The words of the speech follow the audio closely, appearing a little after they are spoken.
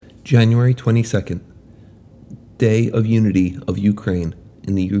January 22nd, Day of Unity of Ukraine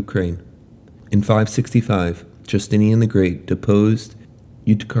in the Ukraine. In 565, Justinian the Great deposed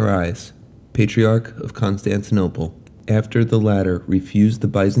Eutychius, Patriarch of Constantinople, after the latter refused the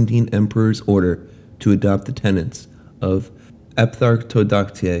Byzantine Emperor's order to adopt the tenets of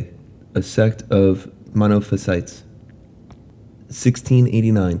Epitharchodoxy, a sect of Monophysites.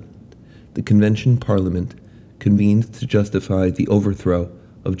 1689, the Convention Parliament convened to justify the overthrow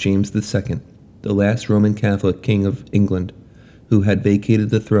of James II, the last Roman Catholic king of England, who had vacated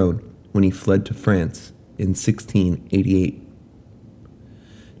the throne when he fled to France in 1688.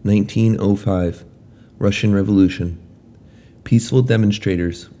 1905, Russian Revolution. Peaceful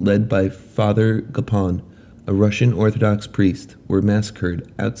demonstrators, led by Father Gapon, a Russian Orthodox priest, were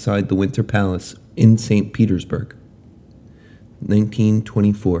massacred outside the Winter Palace in St. Petersburg.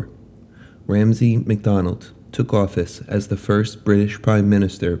 1924, Ramsay MacDonald took office as the first British Prime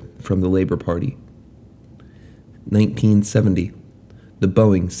Minister from the Labour Party. 1970, the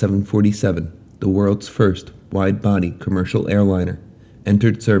Boeing 747, the world's first wide-body commercial airliner,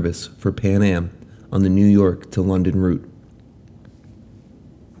 entered service for Pan Am on the New York to London route.